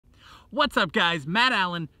What's up, guys? Matt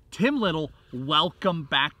Allen, Tim Little, welcome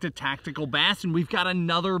back to Tactical Bassin. We've got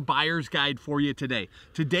another buyer's guide for you today.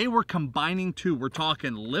 Today we're combining two. We're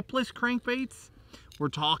talking lipless crankbaits, we're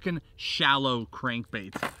talking shallow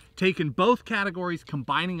crankbaits. Taking both categories,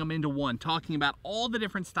 combining them into one, talking about all the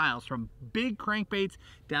different styles from big crankbaits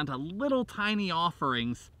down to little tiny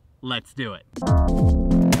offerings. Let's do it.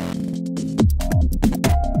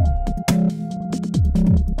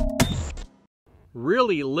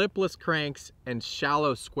 Really, lipless cranks and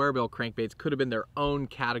shallow squarebill crankbaits could have been their own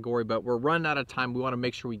category, but we're running out of time. We want to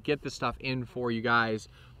make sure we get this stuff in for you guys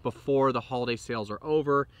before the holiday sales are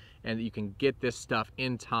over and that you can get this stuff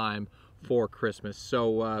in time for Christmas.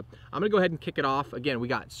 So I'm going to go ahead and kick it off. Again, we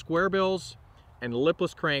got squarebills and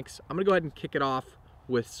lipless cranks. I'm going to go ahead and kick it off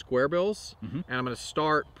with squarebills, and I'm going to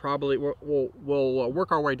start probably, we'll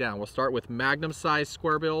work our way down. We'll start with magnum size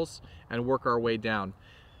squarebills and work our way down.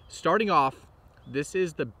 Starting off, this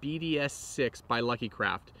is the BDS6 by Lucky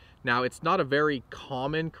Craft. Now, it's not a very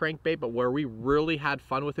common crankbait, but where we really had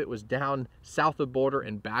fun with it was down south of the border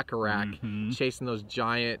in Bacharach, chasing those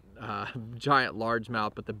giant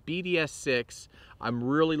largemouth. But the BDS6, I'm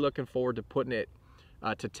really looking forward to putting it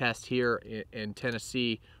to test here in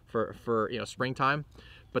Tennessee for springtime.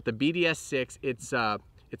 But the BDS6, it's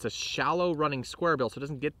a shallow running squarebill, so it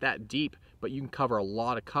doesn't get that deep, but you can cover a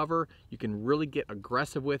lot of cover. You can really get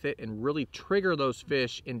aggressive with it and really trigger those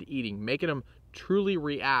fish into eating, making them truly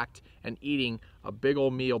react and eating a big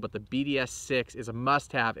old meal. But the BDS6 is a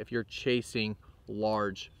must-have if you're chasing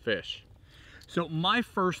large fish. So my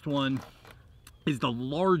first one is the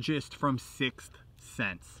largest from Sixth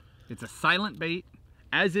Sense. It's a silent bait,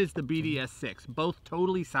 as is the BDS6, both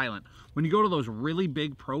totally silent. When you go to those really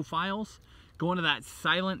big profiles, going to that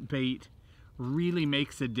silent bait really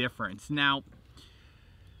makes a difference. Now,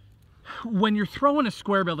 when you're throwing a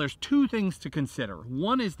squarebill, there's two things to consider.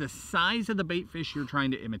 One is the size of the bait fish you're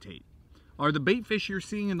trying to imitate. Are the bait fish you're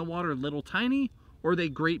seeing in the water little tiny, or are they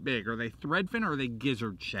great big? Are they threadfin, or are they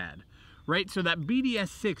gizzard shad? Right? So that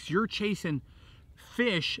BDS6, you're chasing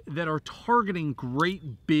fish that are targeting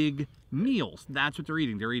great big meals. That's what they're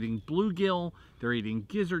eating. They're eating bluegill, they're eating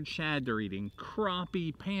gizzard shad, they're eating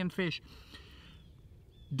crappie, panfish.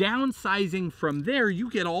 Downsizing from there, you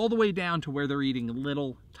get all the way down to where they're eating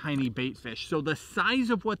little tiny bait fish. So the size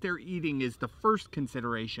of what they're eating is the first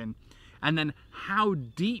consideration, and then how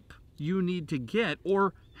deep you need to get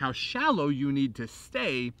or how shallow you need to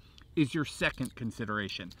stay is your second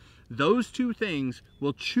consideration. Those two things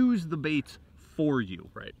will choose the baits for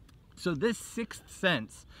you. Right. So this Sixth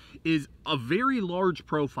Sense is a very large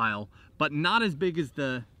profile, but not as big as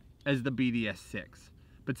the BDS6,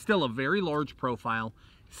 but still a very large profile.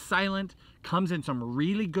 Silent, comes in some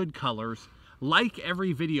really good colors. Like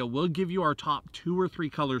every video, we'll give you our top 2 or 3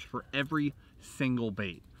 colors for every single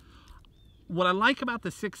bait. What I like about the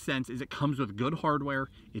Sixth Sense is it comes with good hardware.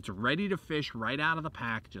 It's ready to fish right out of the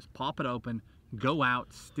pack. Just pop it open, go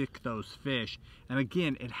out, stick those fish. And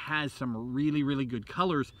again, it has some really, really good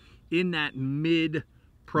colors in that mid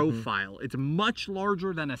profile. It's much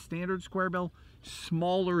larger than a standard squarebill,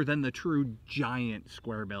 smaller than the true giant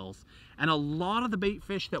squarebills. And a lot of the bait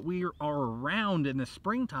fish that we are around in the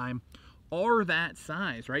springtime are that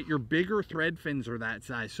size, right? Your bigger thread fins are that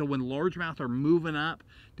size. So when largemouth are moving up,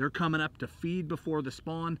 they're coming up to feed before the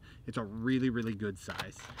spawn. It's a really, really good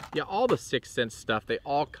size. Yeah, all the Sixth Sense stuff, they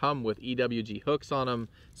all come with EWG hooks on them,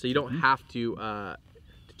 so you don't have to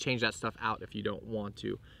change that stuff out if you don't want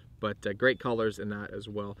to. But great colors in that as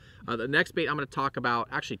well. The next bait I'm going to talk about,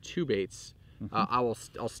 actually 2 baits. I'll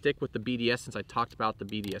stick with the BDS since I talked about the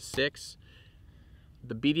BDS6.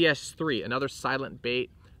 The BDS3, another silent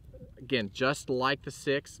bait. Again, just like the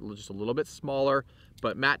 6, just a little bit smaller,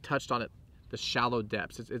 but Matt touched on it, the shallow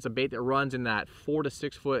depths. It's a bait that runs in that 4 to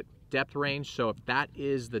 6 foot depth range. So if that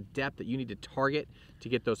is the depth that you need to target to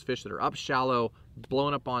get those fish that are up shallow,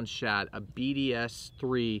 blown up on shad, a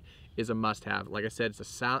BDS3 is a must-have. Like I said, it's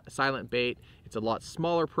a silent bait. It's a lot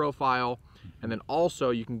smaller profile. And then also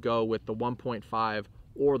you can go with the 1.5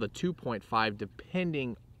 or the 2.5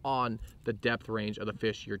 depending on the depth range of the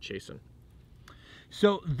fish you're chasing.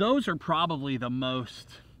 So those are probably the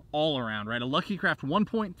most all around, right? A Lucky Craft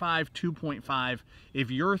 1.5, 2.5. If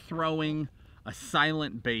you're throwing a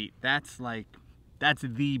silent bait, that's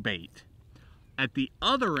the bait. At the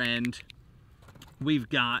other end, we've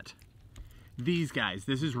got these guys.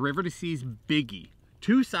 This is River to Sea's Biggie.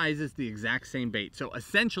 2 sizes, the exact same bait. So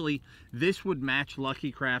essentially, this would match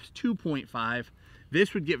Lucky Craft's 2.5.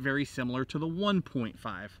 This would get very similar to the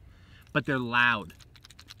 1.5, but they're loud.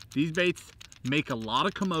 These baits make a lot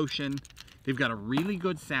of commotion. They've got a really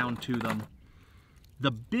good sound to them.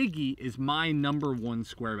 The biggie is my #1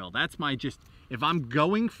 squarebill. That's my if I'm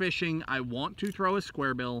going fishing, I want to throw a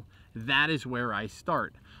squarebill, that is where I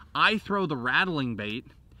start. I throw the rattling bait.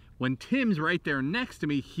 When Tim's right there next to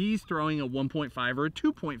me, he's throwing a 1.5 or a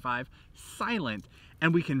 2.5 silent.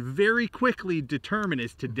 And we can very quickly determine,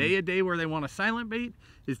 is today a day where they want a silent bait?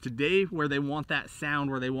 Is today where they want that sound,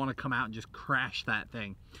 where they want to come out and just crash that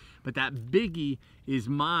thing? But that biggie is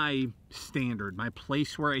my standard, my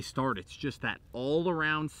place where I start. It's just that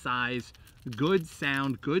all-around size, good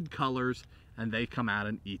sound, good colors, and they come out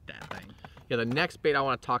and eat that thing. Yeah, the next bait I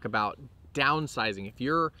want to talk about, downsizing. If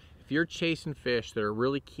you're chasing fish that are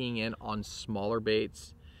really keying in on smaller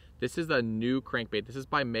baits, this is the new crankbait. This is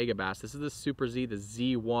by Megabass. This is the Super Z, the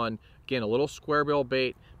Z1. Again, a little squarebill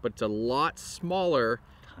bait, but it's a lot smaller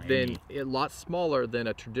than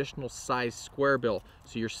a traditional size squarebill.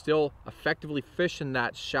 So you're still effectively fishing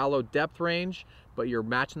that shallow depth range, but you're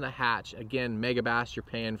matching the hatch. Again, Megabass, you're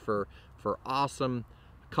paying for awesome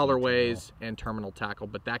colorways and terminal tackle,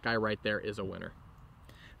 but that guy right there is a winner.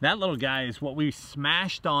 That little guy is what we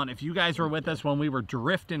smashed on. If you guys were with us when we were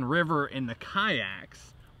drifting river in the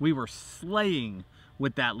kayaks, we were slaying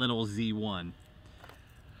with that little Z1.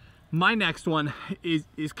 My next one is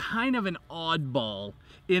kind of an oddball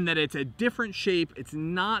in that it's a different shape. It's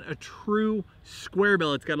not a true square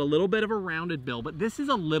bill. It's got a little bit of a rounded bill, but this is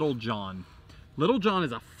a Little John. Little John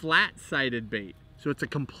is a flat-sided bait, so it's a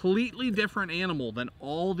completely different animal than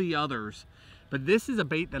all the others. But this is a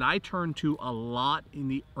bait that I turn to a lot in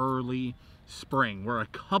the early spring. We're a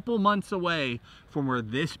couple months away from where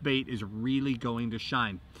this bait is really going to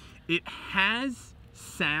shine. It has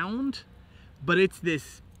sound, but it's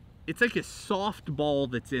like a soft ball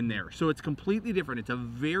that's in there. So it's completely different. It's a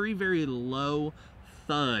very, very low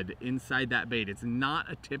thud inside that bait. It's not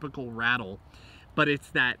a typical rattle, but it's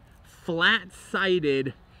that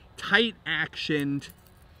flat-sided, tight-actioned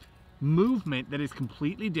movement that is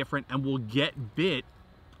completely different and will get bit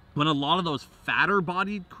when a lot of those fatter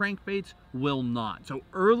bodied crankbaits will not. So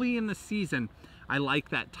early in the season, I like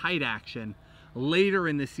that tight action. Later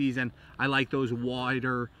in the season, I like those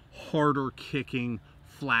wider, harder kicking,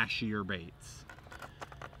 flashier baits.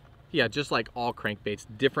 Yeah, just like all crankbaits,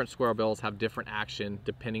 different squarebills have different action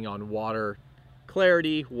depending on water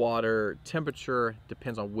clarity, water temperature,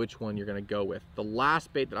 depends on which one you're gonna go with. The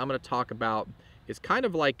last bait that I'm gonna talk about is kind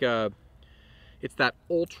of like it's that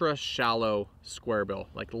ultra shallow squarebill,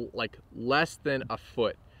 like less than a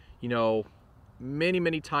foot. You know,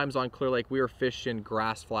 many times on Clear Lake, we were fishing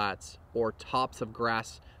grass flats or tops of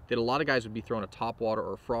grass that a lot of guys would be throwing a topwater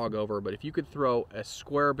or a frog over. But if you could throw a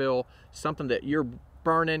squarebill, something that you're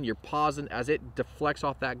burning, you're pausing, as it deflects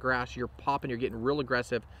off that grass, you're popping, you're getting real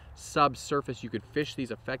aggressive subsurface. You could fish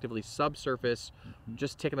these effectively subsurface,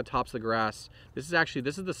 just taking the tops of the grass. This is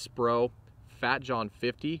the Spro Fat John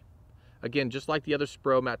 50. Again, just like the other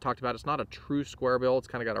Spro Matt talked about, it's not a true square bill. It's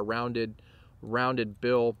kind of got a rounded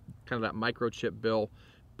bill, kind of that microchip bill,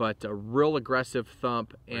 but a real aggressive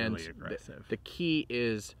thump. And really aggressive. The key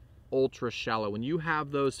is ultra shallow. When you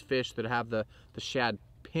have those fish that have the shad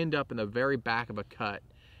pinned up in the very back of a cut,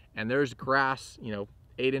 and there's grass, you know,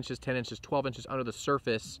 8 inches, 10 inches, 12 inches under the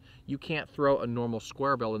surface, you can't throw a normal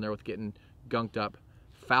square bill in there with getting gunked up,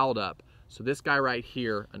 fouled up. So this guy right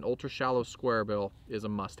here, an ultra shallow square bill, is a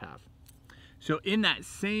must-have. So in that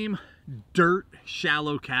same dirt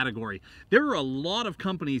shallow category, there are a lot of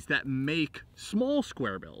companies that make small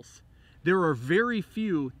square bills. There are very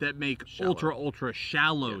few that make ultra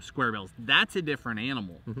shallow square bills. That's a different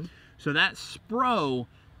animal. So that Spro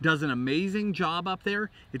does an amazing job up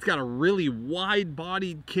there. It's got a really wide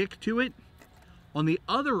bodied kick to it. On the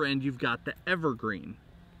other end, you've got the Evergreen.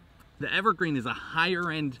 The Evergreen is a higher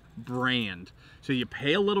end brand, so you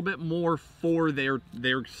pay a little bit more for their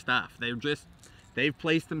stuff. They've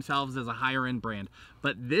placed themselves as a higher end brand.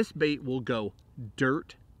 But this bait will go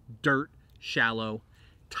dirt shallow,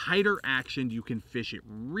 tighter action. You can fish it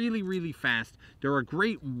really fast. They're a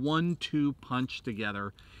great 1-2 punch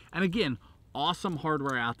together. And again, awesome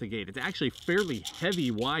hardware out the gate. It's actually fairly heavy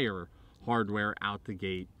wire hardware out the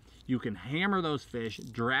gate. You can hammer those fish,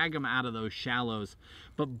 drag them out of those shallows,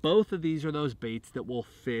 but both of these are those baits that will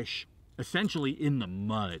fish essentially in the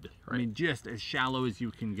mud. Right. I mean, just as shallow as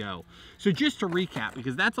you can go. So just to recap,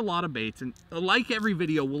 because that's a lot of baits, and like every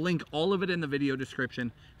video, we'll link all of it in the video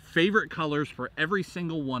description, favorite colors for every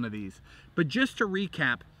single one of these. But just to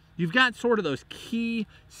recap, you've got sort of those key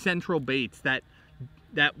central baits, that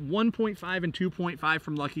 1.5 and 2.5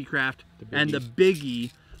 from Lucky Craft, and the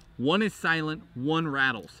biggie. One is silent, one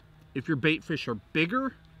rattles. If your bait fish are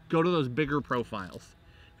bigger, go to those bigger profiles.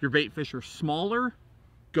 If your bait fish are smaller,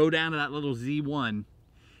 go down to that little Z1.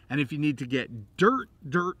 And if you need to get dirt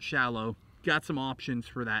shallow, got some options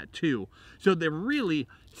for that too. So they're really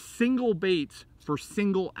single baits for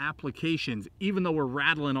single applications, even though we're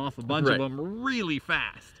rattling off a bunch of them really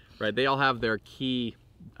fast. Right, they all have their key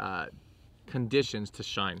conditions to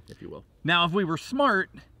shine, if you will. Now, if we were smart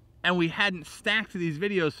and we hadn't stacked these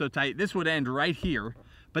videos so tight, this would end right here.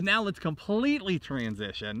 But now let's completely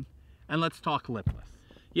transition and let's talk lipless.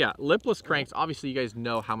 Yeah, lipless cranks, obviously you guys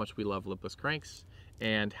know how much we love lipless cranks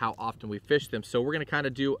and how often we fish them. So we're gonna kind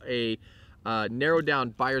of do a narrowed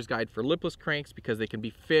down buyer's guide for lipless cranks because they can be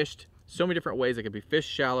fished so many different ways. They can be fished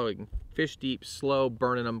shallow, they can fish deep, slow,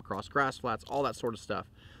 burning them across grass flats, all that sort of stuff.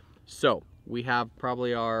 So we have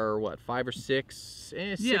probably our, what, 5 or 6,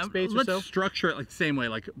 six baits or so? Let's structure it like the same way,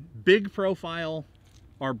 like big profile,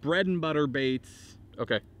 our bread and butter baits.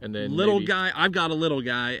 Okay, and then little guy, I've got a little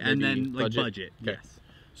guy, and then like budget. Okay. Yes.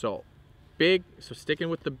 So big, so sticking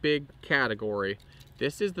with the big category,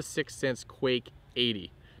 this is the 6th Sense Quake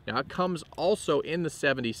 80. Now it comes also in the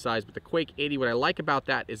 70 size, but the Quake 80, what I like about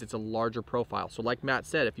that is it's a larger profile. So like Matt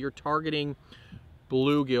said, if you're targeting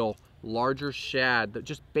bluegill, larger shad,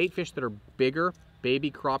 just bait fish that are bigger, baby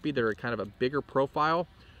crappie that are kind of a bigger profile,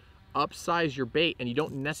 upsize your bait, and you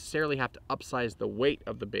don't necessarily have to upsize the weight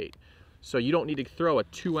of the bait. So you don't need to throw a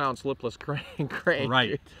 2-ounce lipless crank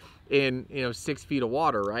right in 6 feet of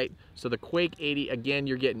water, right? So the Quake 80, again,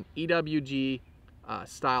 you're getting EWG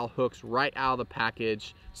style hooks right out of the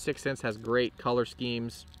package. 6th Sense has great color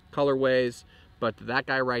schemes, colorways, but that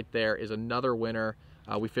guy right there is another winner.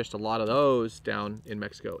 We fished a lot of those down in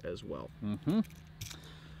Mexico as well.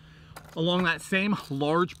 Along that same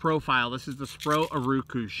large profile, this is the Spro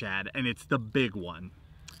Aruku shad, and it's the big one.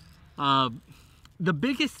 The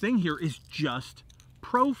biggest thing here is just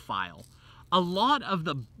profile. A lot of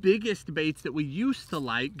the biggest baits that we used to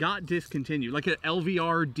like got discontinued, like an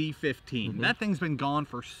LVR D15. That thing's been gone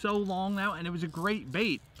for so long now, and it was a great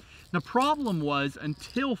bait. The problem was,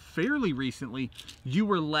 until fairly recently, you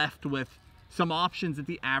were left with some options that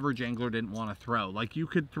the average angler didn't want to throw. Like you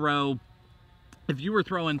could throw, if you were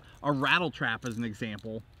throwing a rattle trap as an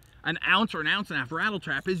example, an ounce or an ounce and a half rattle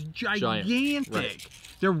trap is gigantic. Right.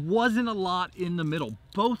 There wasn't a lot in the middle.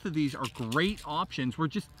 Both of these are great options where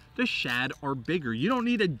just the shad are bigger. You don't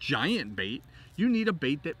need a giant bait. You need a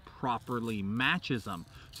bait that properly matches them.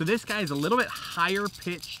 So this guy is a little bit higher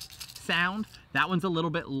pitched sound. That one's a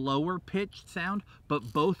little bit lower pitched sound,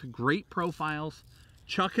 but both great profiles.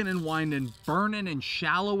 Chucking and winding, burning in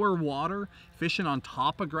shallower water, fishing on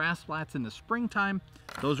top of grass flats in the springtime.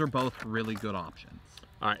 Those are both really good options.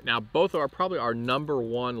 All right, now both are probably our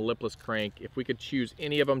 #1 lipless crank. If we could choose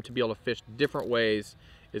any of them to be able to fish different ways,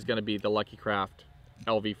 is going to be the Lucky Craft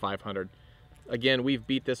LV500. Again, we've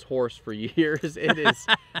beat this horse for years. It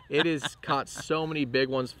has caught so many big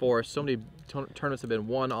ones for us. So many tournaments have been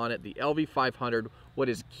won on it. The LV500, what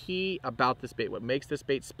is key about this bait, what makes this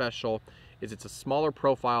bait special, is it's a smaller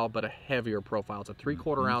profile but a heavier profile. It's a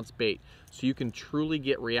 3/4 ounce bait, so you can truly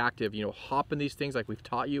get reactive. Hopping these things like we've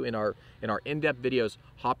taught you in our in-depth videos.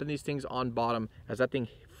 Hopping these things on bottom, as that thing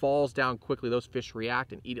falls down quickly, those fish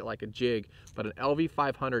react and eat it like a jig. But an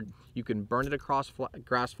LV500, you can burn it across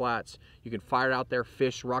grass flats. You can fire it out there,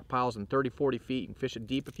 fish rock piles in 30-40 feet. You can fish it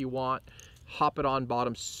deep if you want. Hop it on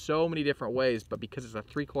bottom, so many different ways. But because it's a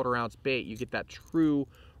 3/4 ounce bait, you get that true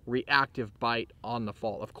reactive bite on the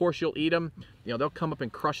fall. Of course, you'll eat them. They'll come up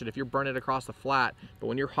and crush it if you're burning it across the flat. But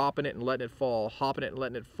when you're hopping it and letting it fall, hopping it and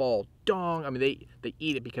letting it fall, dong! I mean, they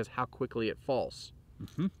eat it because how quickly it falls.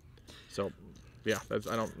 So, yeah, I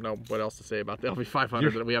don't know what else to say about the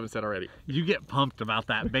LV500 that we haven't said already. You get pumped about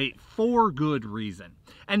that bait for good reason.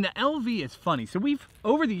 And the LV is funny. So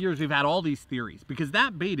over the years, we've had all these theories because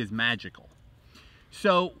that bait is magical.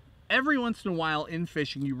 So every once in a while in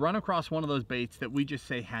fishing, you run across one of those baits that we just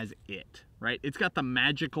say has it, right? It's got the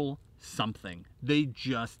magical something. They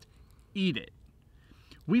just eat it.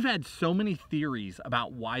 We've had so many theories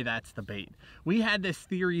about why that's the bait. We had this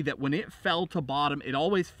theory that when it fell to bottom, it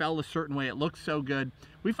always fell a certain way. It looked so good.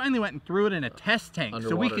 We finally went and threw it in a test tank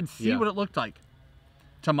so we could see what it looked like.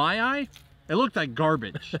 To my eye, it looked like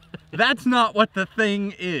garbage. That's not what the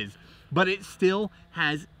thing is. But it still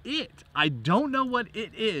has it. I don't know what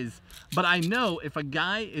it is, but I know if a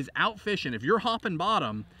guy is out fishing, if you're hopping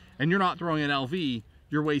bottom and you're not throwing an LV,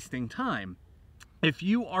 you're wasting time. If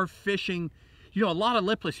you are fishing, a lot of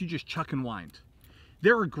lipless, you just chuck and wind.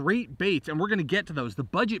 There are great baits, and we're gonna get to those. The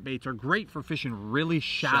budget baits are great for fishing really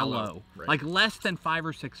shallow. Right. Like less than 5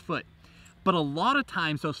 or 6 foot. But a lot of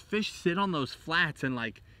times those fish sit on those flats in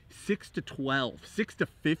like 6 to 12, 6 to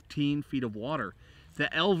 15 feet of water. The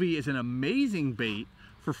LV is an amazing bait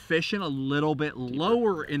for fishing a little bit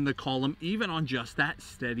lower in the column, even on just that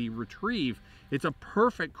steady retrieve. It's a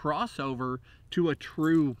perfect crossover to a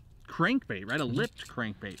true crankbait, right? A lipped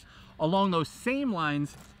crankbait. Along those same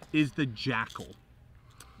lines is the Jackal.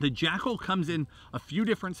 The Jackal comes in a few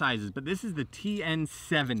different sizes, but this is the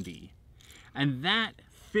TN70. And that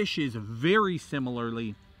fishes very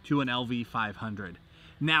similarly to an LV500.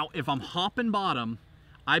 Now, if I'm hopping bottom,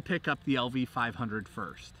 I pick up the LV500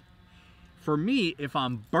 first. For me, if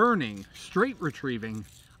I'm burning, straight retrieving,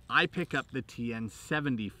 I pick up the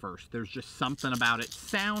TN70 first. There's just something about it.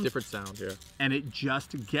 Different sound, yeah. And it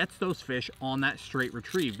just gets those fish on that straight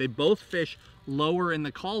retrieve. They both fish lower in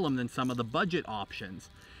the column than some of the budget options.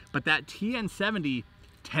 But that TN70,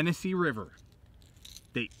 Tennessee River,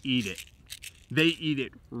 they eat it. They eat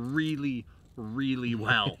it really, really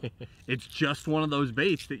well. It's just one of those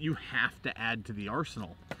baits that you have to add to the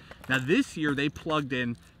arsenal. Now this year they plugged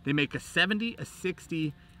in, they make a 70, a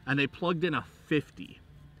 60, and they plugged in a 50.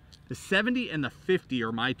 The 70 and the 50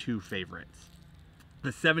 are my two favorites.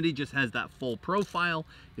 The 70 just has that full profile.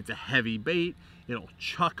 It's a heavy bait. It'll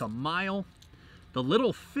chuck a mile. The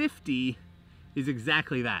little 50 is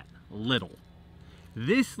exactly that, little.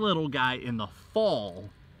 This little guy in the fall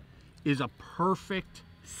is a perfect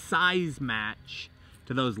size match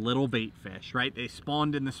to those little bait fish, right? They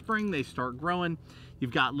spawned in the spring, they start growing.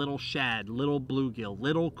 You've got little shad, little bluegill,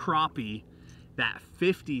 little crappie. That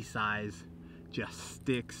 50 size just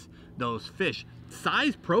sticks those fish.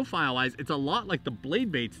 Size profile wise, it's a lot like the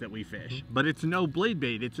blade baits that we fish, but it's no blade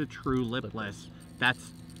bait, it's a true lipless.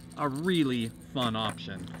 That's a really fun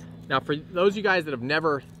option. Now for those of you guys that have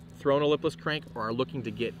never thrown a lipless crank or are looking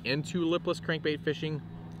to get into lipless crankbait fishing,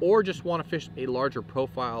 or just want to fish a larger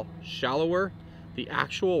profile, shallower, the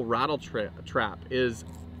actual rattle trap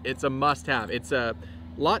it's a must-have. It's a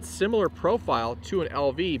lot similar profile to an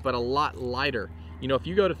LV, but a lot lighter. You know, if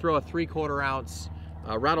you go to throw a 3/4 ounce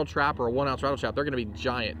rattle trap or a 1 ounce rattle trap, they're going to be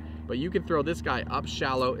giant. But you can throw this guy up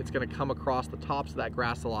shallow. It's going to come across the tops of that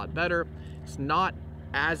grass a lot better. It's not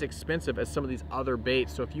as expensive as some of these other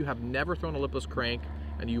baits. So if you have never thrown a lipless crank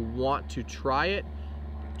and you want to try it,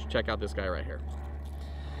 check out this guy right here.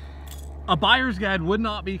 A buyer's guide would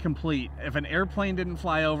not be complete if an airplane didn't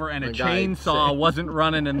fly over and a chainsaw wasn't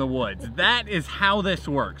running in the woods. That is how this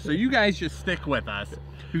works. So you guys just stick with us.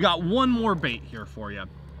 We've got one more bait here for you.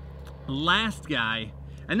 Last guy,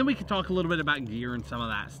 and then we can talk a little bit about gear and some of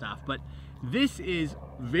that stuff, but this is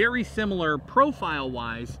very similar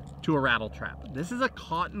profile-wise to a rattle trap. This is a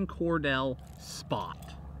cotton cordell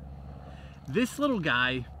spot. This little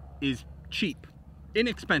guy is cheap,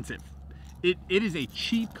 inexpensive. It is a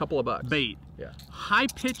cheap couple of bucks bait. Yeah.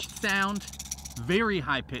 High-pitched sound, very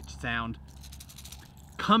high-pitched sound.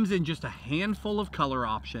 Comes in just a handful of color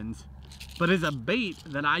options, but is a bait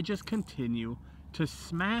that I just continue to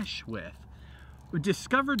smash with. We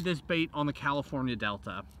discovered this bait on the California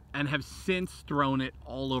Delta and have since thrown it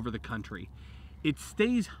all over the country. It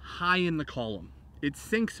stays high in the column. It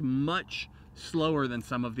sinks much slower than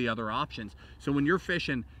some of the other options. So when you're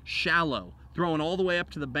fishing shallow, throwing all the way up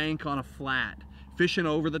to the bank on a flat, fishing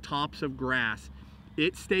over the tops of grass,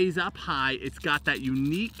 it stays up high. It's got that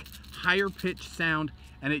unique higher pitched sound,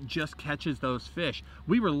 and it just catches those fish.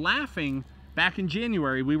 We were laughing back in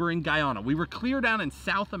January. We were in Guyana. We were clear down in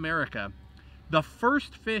South America. The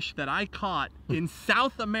first fish that I caught in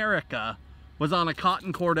South America was on a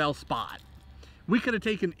cotton cordell spot. We could have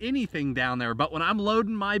taken anything down there, but when I'm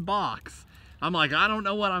loading my box, I'm like, I don't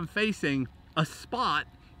know what I'm facing. A spot,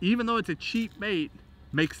 even though it's a cheap bait,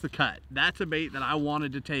 makes the cut. That's a bait that I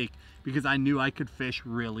wanted to take because I knew I could fish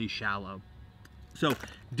really shallow. So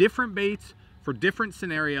different baits for different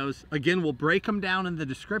scenarios. Again, we'll break them down in the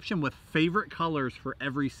description with favorite colors for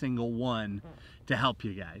every single one to help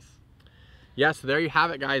you guys. Yeah, so there you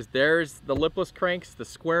have it, guys. There's the lipless cranks, the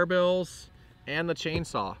Squarebills, and the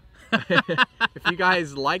chainsaw. If you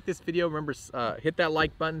guys like this video, remember, hit that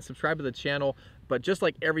like button, subscribe to the channel. But just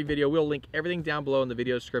like every video, we'll link everything down below in the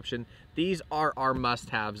video description. These are our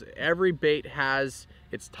must-haves. Every bait has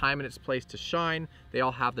its time and its place to shine. They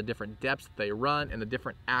all have the different depths that they run and the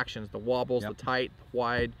different actions, the wobbles, the tight, the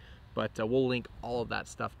wide. But we'll link all of that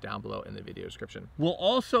stuff down below in the video description. We'll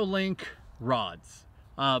also link rods.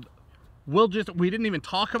 We didn't even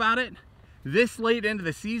talk about it. This late into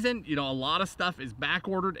the season, you know, a lot of stuff is back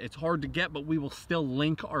ordered. It's hard to get, but we will still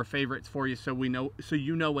link our favorites for you so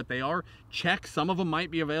you know what they are. Check, some of them might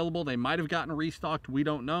be available. They might have gotten restocked. We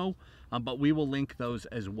don't know. but we will link those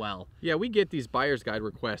as well. Yeah, we get these buyer's guide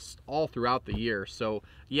requests all throughout the year. So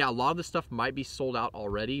yeah, a lot of the stuff might be sold out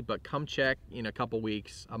already, but come check in a couple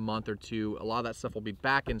weeks, a month or two. A lot of that stuff will be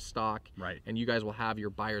back in stock. Right. And you guys will have your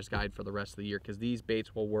buyer's guide for the rest of the year, because these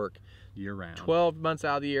baits will work Year round. 12 months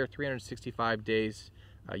out of the year, 365 days.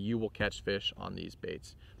 You will catch fish on these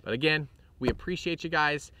baits. But again, we appreciate you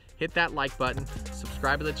guys. Hit that like button,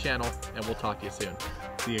 subscribe to the channel, and we'll talk to you soon.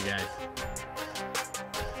 See you guys.